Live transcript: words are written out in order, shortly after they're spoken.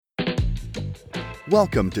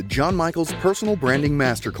Welcome to John Michael's Personal Branding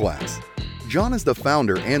Masterclass. John is the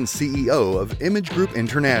founder and CEO of Image Group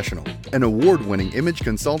International, an award-winning image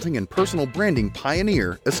consulting and personal branding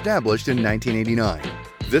pioneer established in 1989.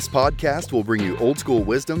 This podcast will bring you old-school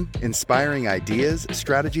wisdom, inspiring ideas,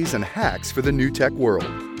 strategies, and hacks for the new tech world.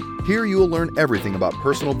 Here you will learn everything about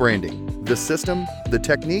personal branding, the system, the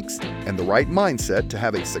techniques, and the right mindset to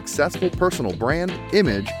have a successful personal brand,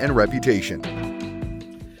 image, and reputation.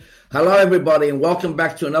 Hello, everybody, and welcome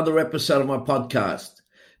back to another episode of my podcast.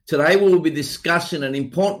 Today, we will be discussing an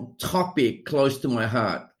important topic close to my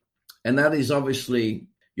heart, and that is obviously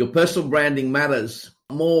your personal branding matters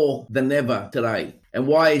more than ever today. And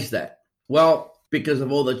why is that? Well, because of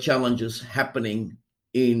all the challenges happening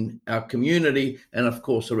in our community and, of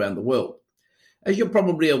course, around the world. As you're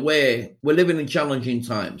probably aware, we're living in challenging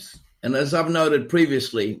times. And as I've noted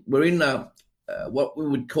previously, we're in what we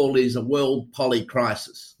would call is a world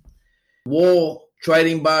polycrisis. War, trade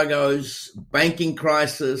embargoes, banking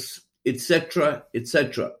crisis, etc.,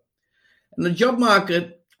 etc. And the job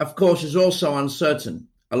market, of course, is also uncertain.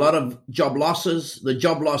 A lot of job losses. The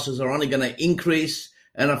job losses are only going to increase.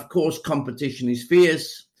 And, of course, competition is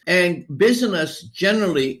fierce. And business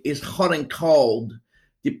generally is hot and cold,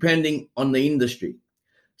 depending on the industry.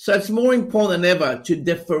 So it's more important than ever to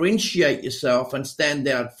differentiate yourself and stand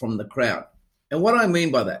out from the crowd. And what do I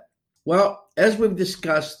mean by that? Well, as we've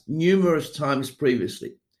discussed numerous times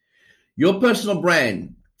previously, your personal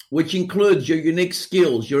brand, which includes your unique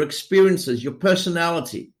skills, your experiences, your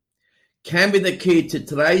personality, can be the key to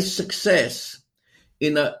today's success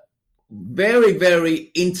in a very,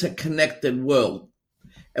 very interconnected world.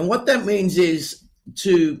 And what that means is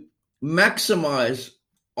to maximize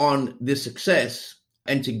on this success,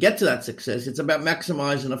 and to get to that success, it's about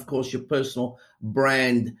maximizing, of course, your personal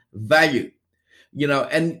brand value.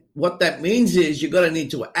 And what that means is you're going to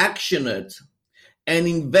need to action it and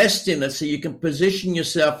invest in it so you can position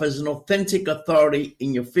yourself as an authentic authority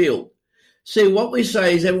in your field. See, what we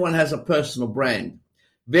say is everyone has a personal brand.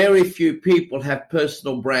 Very few people have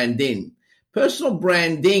personal branding. Personal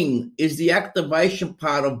branding is the activation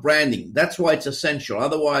part of branding. That's why it's essential.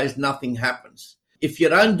 Otherwise, nothing happens. If you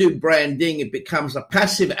don't do branding, it becomes a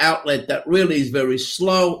passive outlet that really is very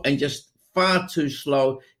slow and just far too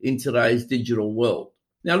slow in today's digital world.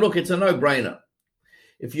 Now, look, it's a no-brainer.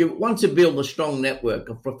 If you want to build a strong network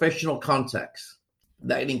of professional contacts,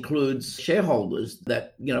 that includes shareholders,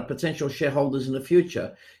 potential shareholders in the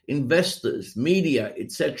future, investors, media,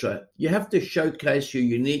 etc., you have to showcase your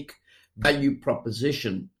unique value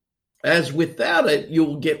proposition, as without it,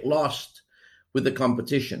 you'll get lost with the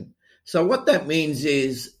competition. So what that means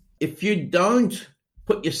is if you don't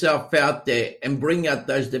put yourself out there and bring out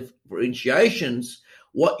those differentiations,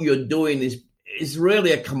 what you're doing is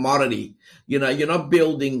really a commodity. You're not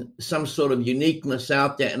building some sort of uniqueness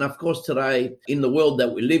out there. And of course, today in the world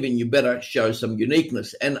that we live in, you better show some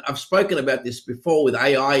uniqueness. And I've spoken about this before with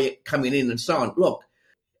AI coming in and so on. Look,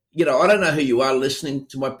 I don't know who you are listening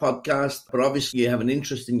to my podcast, but obviously you have an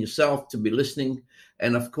interest in yourself to be listening.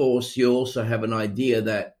 And of course, you also have an idea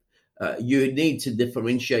that you need to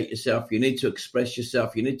differentiate yourself. You need to express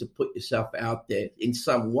yourself. You need to put yourself out there in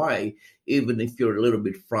some way, even if you're a little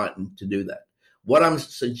bit frightened to do that. What I'm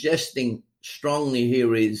suggesting strongly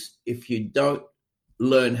here is if you don't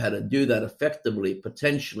learn how to do that effectively,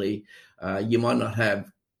 potentially you might not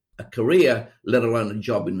have a career, let alone a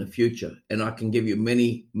job in the future. And I can give you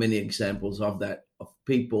many, many examples of that, of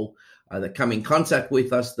people that come in contact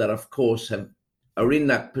with us that, of course, are in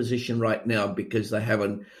that position right now because they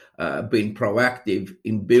haven't been proactive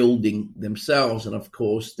in building themselves and, of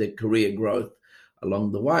course, their career growth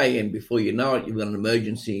along the way. And before you know it, you've got an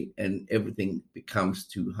emergency and everything becomes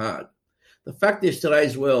too hard. The fact is,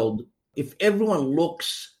 today's world, if everyone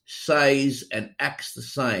looks, says, and acts the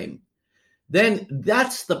same, then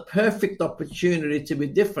that's the perfect opportunity to be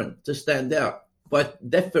different, to stand out, but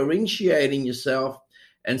differentiating yourself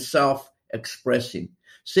and self-expressing.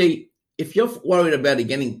 See, if you're worried about it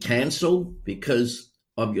getting canceled because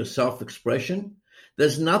of your self-expression,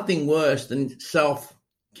 there's nothing worse than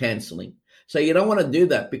self-canceling. So you don't want to do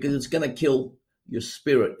that because it's going to kill your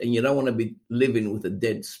spirit and you don't want to be living with a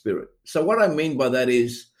dead spirit. So what I mean by that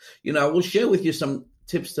is, we'll share with you some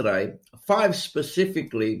tips today, 5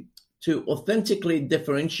 specifically to authentically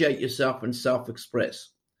differentiate yourself and self-express.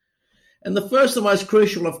 And the first and most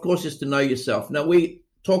crucial, of course, is to know yourself. Now, we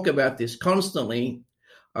talk about this constantly.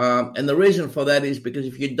 And the reason for that is because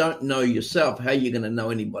if you don't know yourself, how are you going to know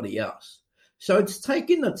anybody else? So it's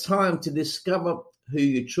taking the time to discover who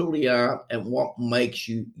you truly are and what makes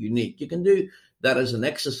you unique. You can do that as an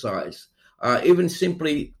exercise. Even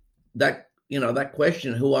simply that that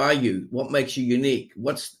question, who are you? What makes you unique?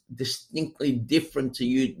 What's distinctly different to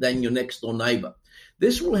you than your next door neighbor?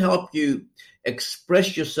 This will help you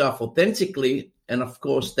express yourself authentically and, of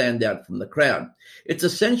course, stand out from the crowd. It's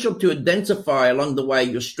essential to identify along the way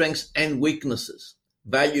your strengths and weaknesses,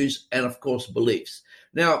 values, and, of course, beliefs.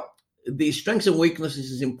 Now, the strengths and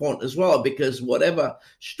weaknesses is important as well, because whatever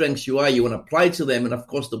strengths you are, you want to play to them. And, of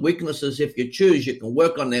course, the weaknesses, if you choose, you can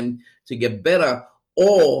work on them to get better,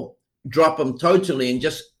 or drop them totally and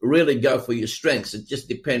just really go for your strengths. It just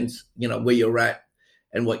depends, where you're at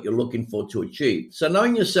and what you're looking for to achieve. So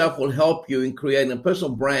knowing yourself will help you in creating a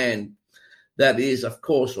personal brand that is, of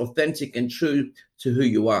course, authentic and true to who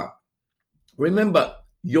you are. Remember,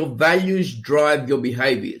 your values drive your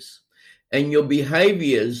behaviors, and your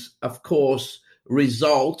behaviors, of course,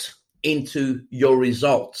 result into your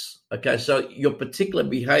results. Okay, so your particular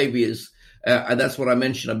behaviors, and that's what I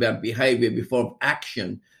mentioned about behavior before,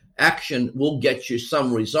 action. Action will get you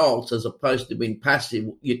some results, as opposed to being passive.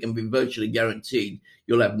 You can be virtually guaranteed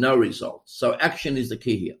you'll have no results. So action is the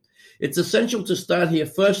key here. It's essential to start here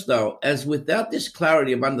first, though, as without this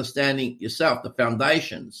clarity of understanding yourself, the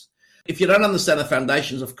foundations, if you don't understand the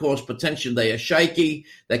foundations, of course, potentially they are shaky,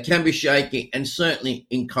 they can be shaky, and certainly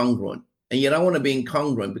incongruent. And you don't want to be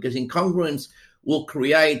incongruent, because incongruence will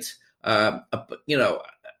create a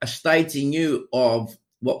state in you of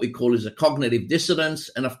what we call is a cognitive dissonance.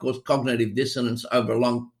 And of course, cognitive dissonance over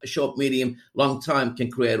a short, medium, long time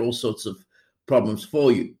can create all sorts of problems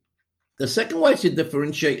for you. The second way to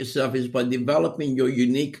differentiate yourself is by developing your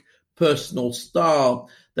unique personal style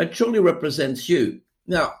that truly represents you.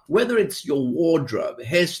 Now, whether it's your wardrobe,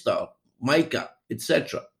 hairstyle, makeup,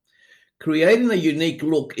 etc., creating a unique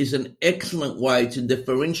look is an excellent way to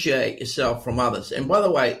differentiate yourself from others. And by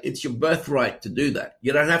the way, it's your birthright to do that.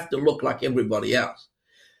 You don't have to look like everybody else.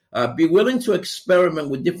 Be willing to experiment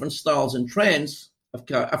with different styles and trends,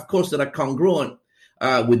 of course, that are congruent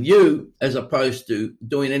with you, as opposed to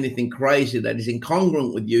doing anything crazy that is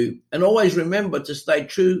incongruent with you. And always remember to stay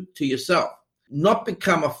true to yourself, not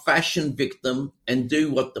become a fashion victim and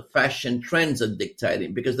do what the fashion trends are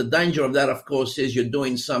dictating, because the danger of that, of course, is you're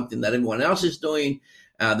doing something that everyone else is doing.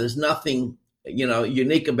 There's nothing,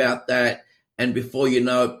 unique about that. And before you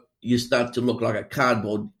know it, you start to look like a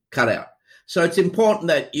cardboard cutout. So it's important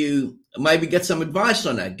that you maybe get some advice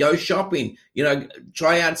on that. Go shopping,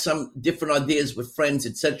 try out some different ideas with friends,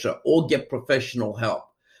 etc., or get professional help.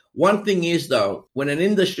 One thing is, though, when an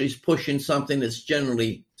industry is pushing something, it's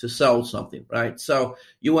generally to sell something, right? So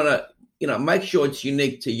you want to, make sure it's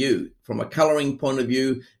unique to you from a coloring point of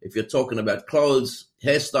view. If you're talking about clothes,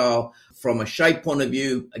 hairstyle, from a shape point of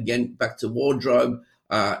view, again, back to wardrobe,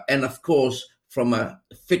 and of course, from a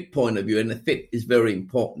fit point of view, and the fit is very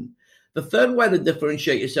important. The third way to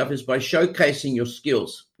differentiate yourself is by showcasing your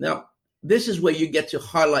skills. Now, this is where you get to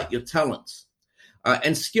highlight your talents.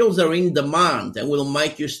 And skills are in demand and will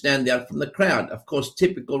make you stand out from the crowd. Of course,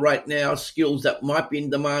 typical right now, skills that might be in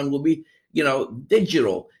demand will be,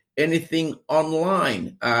 digital, anything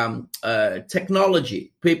online,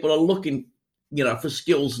 technology. People are looking, for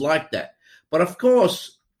skills like that. But of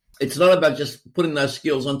course, it's not about just putting those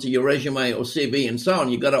skills onto your resume or CV and so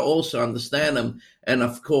on. You've got to also understand them and,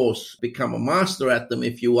 of course, become a master at them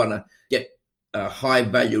if you want to get a high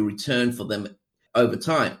value return for them over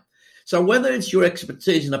time. So whether it's your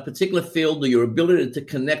expertise in a particular field or your ability to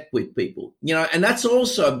connect with people, and that's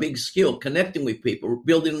also a big skill, connecting with people,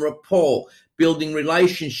 building rapport, building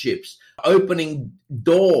relationships, opening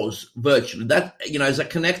doors virtually, that, as a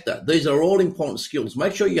connector. These are all important skills.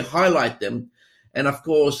 Make sure you highlight them. And of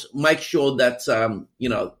course, make sure that,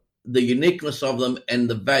 the uniqueness of them and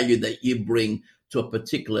the value that you bring to a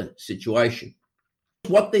particular situation.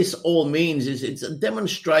 What this all means is it's a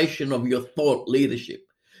demonstration of your thought leadership.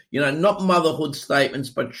 Not motherhood statements,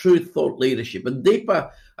 but true thought leadership, a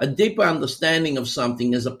deeper understanding of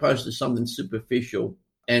something as opposed to something superficial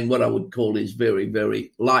and what I would call is very,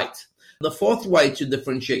 very light. The fourth way to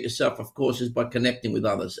differentiate yourself, of course, is by connecting with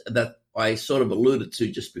others that I sort of alluded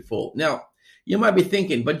to just before. Now, you might be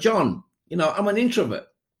thinking, but John, I'm an introvert.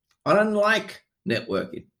 I don't like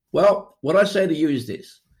networking. Well, what I say to you is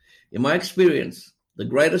this. In my experience, the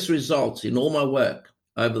greatest results in all my work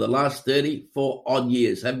over the last 34 odd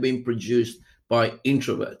years have been produced by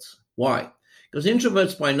introverts. Why? Because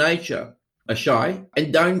introverts by nature are shy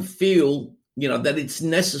and don't feel, that it's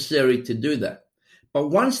necessary to do that. But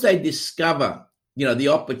once they discover, the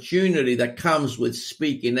opportunity that comes with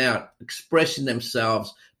speaking out, expressing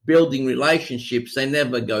themselves, building relationships, they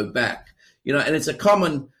never go back. And it's a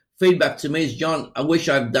common feedback to me is, John, I wish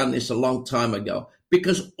I've done this a long time ago,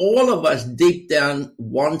 because all of us deep down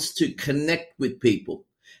wants to connect with people.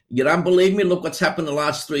 You don't believe me? Look what's happened the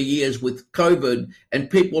last 3 years with COVID and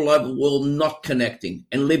people all over the world not connecting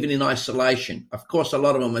and living in isolation. Of course, a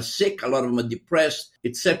lot of them are sick, a lot of them are depressed,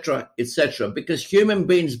 etc., because human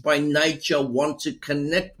beings by nature want to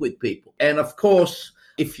connect with people. And of course,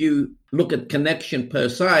 if you look at connection per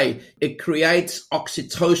se, it creates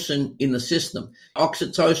oxytocin in the system.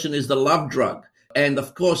 Oxytocin is the love drug. And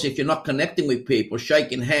of course, if you're not connecting with people,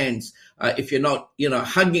 shaking hands, if you're not,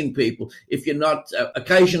 hugging people, if you're not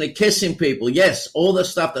occasionally kissing people, yes, all the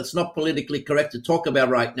stuff that's not politically correct to talk about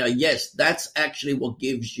right now, yes, that's actually what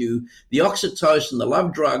gives you the oxytocin, the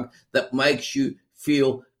love drug that makes you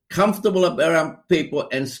feel comfortable around people,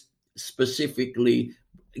 and specifically,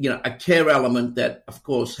 a care element that, of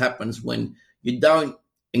course, happens when you don't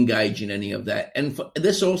engage in any of that. And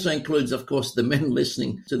this also includes, of course, the men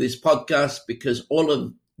listening to this podcast, because all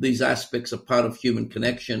of these aspects are part of human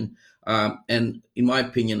connection and, in my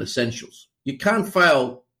opinion, essentials. You can't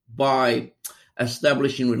fail by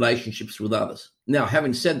establishing relationships with others. Now,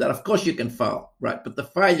 having said that, of course you can fail, right? But the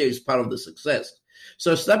failure is part of the success.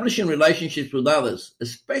 So establishing relationships with others,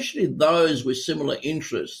 especially those with similar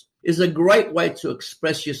interests, is a great way to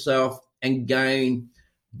express yourself and gain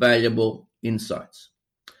valuable insights.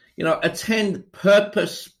 Attend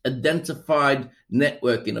purpose-identified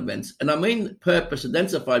networking events. And I mean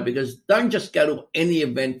purpose-identified because don't just go to any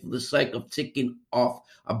event for the sake of ticking off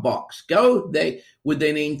a box. Go there with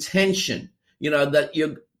an intention, that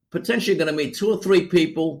you're potentially going to meet 2 or 3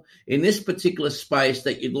 people in this particular space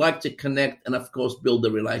that you'd like to connect and, of course, build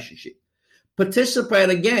a relationship.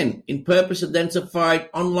 Participate again in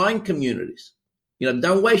purpose-identified online communities.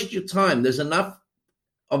 Don't waste your time. There's enough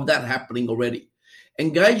of that happening already.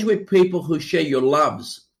 Engage with people who share your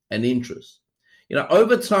loves and interests.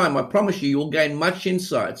 Over time, I promise you will gain much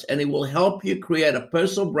insights, and it will help you create a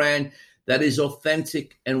personal brand that is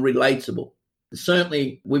authentic and relatable.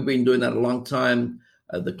 Certainly, we've been doing that a long time.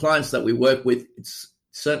 The clients that we work with, it's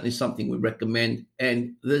certainly something we recommend.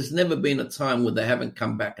 And there's never been a time where they haven't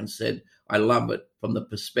come back and said, I love it, from the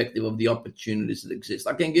perspective of the opportunities that exist.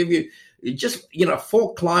 I can give you just,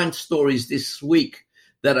 4 client stories this week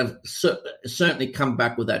that have certainly come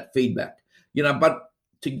back with that feedback. But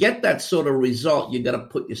to get that sort of result, you got to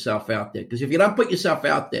put yourself out there. Because if you don't put yourself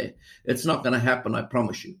out there, it's not going to happen, I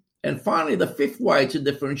promise you. And finally, the 5th way to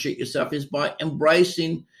differentiate yourself is by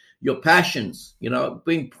embracing your passions,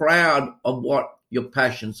 being proud of what your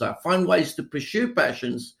passions are. Find ways to pursue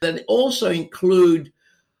passions that also include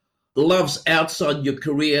loves outside your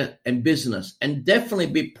career and business, and definitely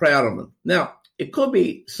be proud of them. Now, it could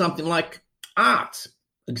be something like art,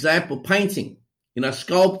 example, painting,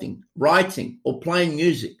 sculpting, writing, or playing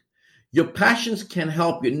music. Your passions can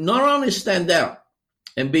help you not only stand out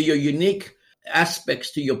and be your unique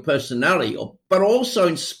aspects to your personality, but also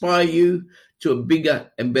inspire you to a bigger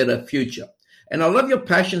and better future. And I love your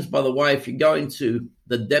passions, by the way, if you go into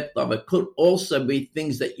the depth of it, could also be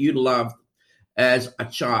things that you loved as a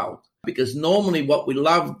child. Because normally what we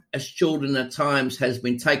loved as children at times has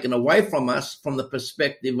been taken away from us from the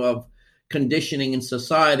perspective of conditioning in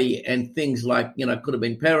society and things like, could have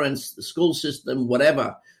been parents, the school system,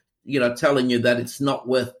 whatever, telling you that it's not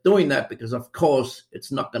worth doing that because, of course,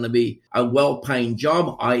 it's not going to be a well-paying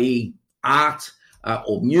job, i.e. art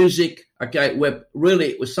or music, okay, where really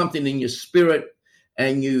it was something in your spirit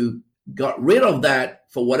and you got rid of that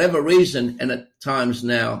for whatever reason, and at times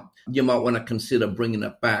now you might want to consider bringing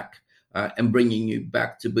it back and bringing you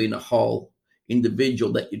back to being a whole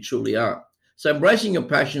individual that you truly are. So embracing your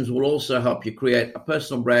passions will also help you create a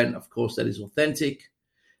personal brand, of course, that is authentic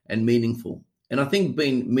and meaningful. And I think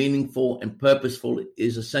being meaningful and purposeful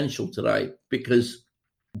is essential today because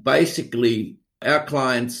basically our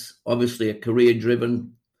clients obviously are career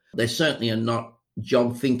driven. They certainly are not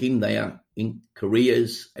job thinking. They are in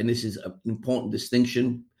careers. And this is an important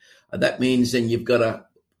distinction. That means then you've got to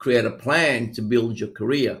create a plan to build your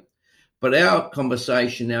career. But our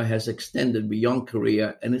conversation now has extended beyond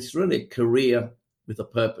career, and it's really a career with a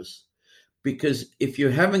purpose. Because if you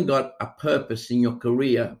haven't got a purpose in your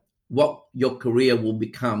career, what your career will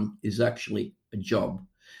become is actually a job.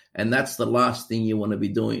 And that's the last thing you want to be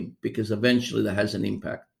doing because eventually that has an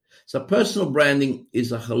impact. So personal branding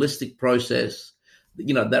is a holistic process,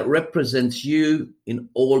 that represents you in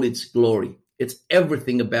all its glory. It's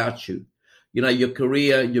everything about you. Your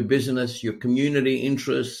career, your business, your community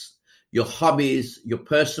interests, your hobbies, your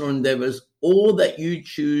personal endeavors, all that you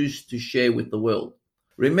choose to share with the world.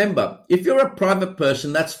 Remember, if you're a private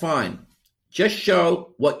person, that's fine. Just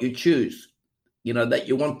show what you choose, that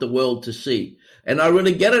you want the world to see. And I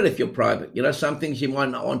really get it if you're private. Some things you might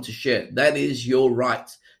not want to share. That is your right.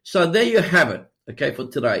 So there you have it, okay, for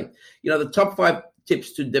today. The top 5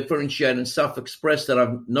 tips to differentiate and self-express that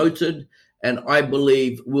I've noted and I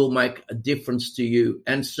believe will make a difference to you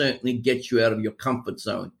and certainly get you out of your comfort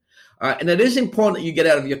zone. And it is important that you get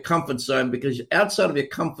out of your comfort zone, because outside of your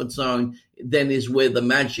comfort zone then is where the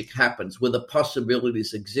magic happens, where the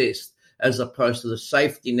possibilities exist, as opposed to the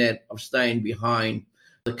safety net of staying behind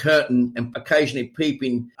the curtain and occasionally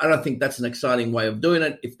peeping. I don't think that's an exciting way of doing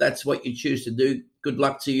it. If that's what you choose to do, good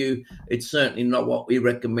luck to you. It's certainly not what we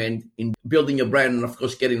recommend in building your brand and, of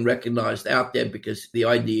course, getting recognized out there, because the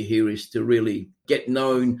idea here is to really get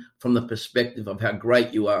known from the perspective of how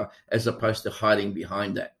great you are, as opposed to hiding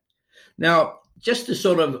behind that. Now, just to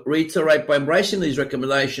sort of reiterate, by embracing these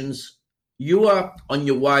recommendations, you are on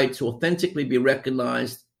your way to authentically be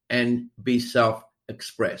recognized and be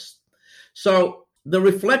self-expressed. So the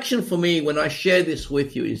reflection for me when I share this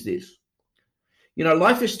with you is this.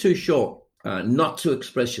 Life is too short not to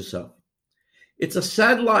express yourself. It's a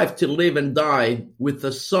sad life to live and die with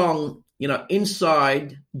the song,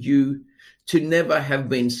 inside you to never have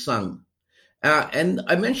been sung. And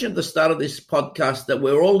I mentioned at the start of this podcast that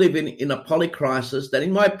we're all living in a polycrisis that,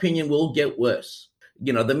 in my opinion, will get worse.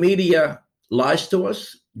 The media lies to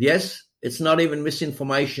us. Yes, it's not even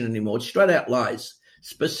misinformation anymore. It's straight out lies.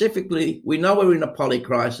 Specifically, we know we're in a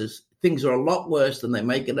polycrisis. Things are a lot worse than they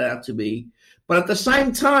make it out to be. But at the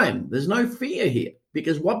same time, there's no fear here,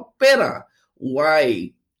 because what better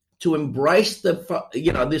way to embrace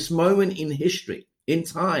this moment in history, in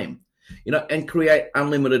time, and create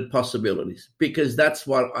unlimited possibilities, because that's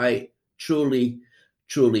what I truly,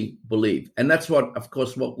 truly believe. And that's what, of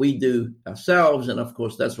course, what we do ourselves. And of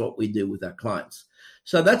course, that's what we do with our clients.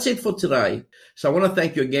 So that's it for today. So I want to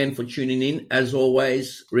thank you again for tuning in. As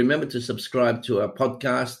always, remember to subscribe to our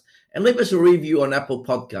podcast and leave us a review on Apple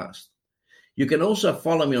Podcast. You can also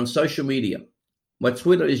follow me on social media. My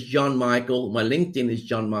Twitter is John Michael. My LinkedIn is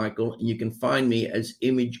John Michael. And you can find me as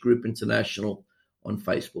Image Group International on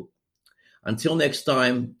Facebook. Until next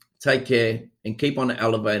time, take care and keep on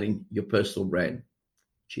elevating your personal brand.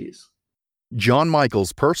 Cheers. John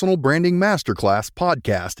Michael's Personal Branding Masterclass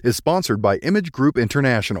podcast is sponsored by Image Group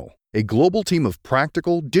International, a global team of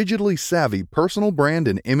practical, digitally savvy personal brand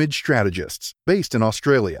and image strategists based in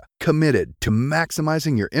Australia, committed to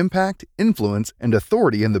maximizing your impact, influence, and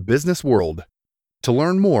authority in the business world. To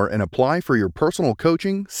learn more and apply for your personal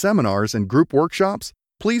coaching, seminars, and group workshops,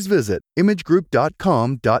 please visit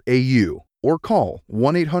imagegroup.com.au or call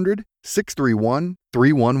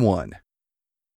 1-800-631-311.